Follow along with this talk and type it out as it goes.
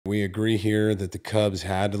We agree here that the Cubs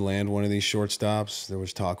had to land one of these shortstops. There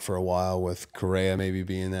was talk for a while with Correa maybe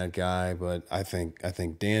being that guy, but I think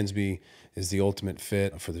Dansby is the ultimate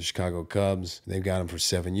fit for the Chicago Cubs. They've got him for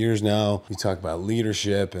 7 years now. You talk about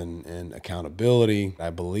leadership and accountability. I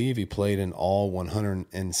believe he played in all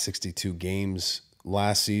 162 games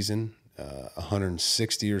last season,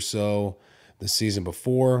 160 or so the season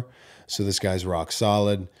before. So this guy's rock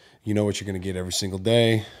solid. You know what you're going to get every single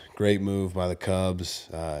day. Great move by the Cubs,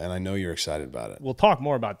 and I know you're excited about it. We'll talk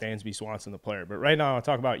more about Dansby Swanson, the player, but right now I'll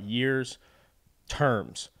talk about years,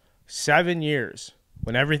 terms. 7 years,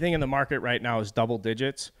 when everything in the market right now is double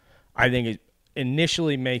digits, I think it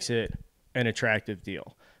initially makes it an attractive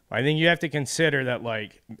deal. I think you have to consider that,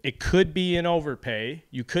 like, it could be an overpay.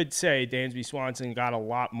 You could say Dansby Swanson got a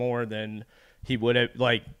lot more than he would have,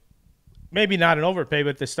 like, maybe not an overpay, but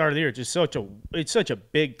at the start of the year, it's such a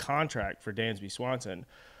big contract for Dansby Swanson.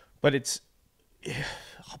 But it's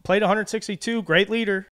played 162, great leader.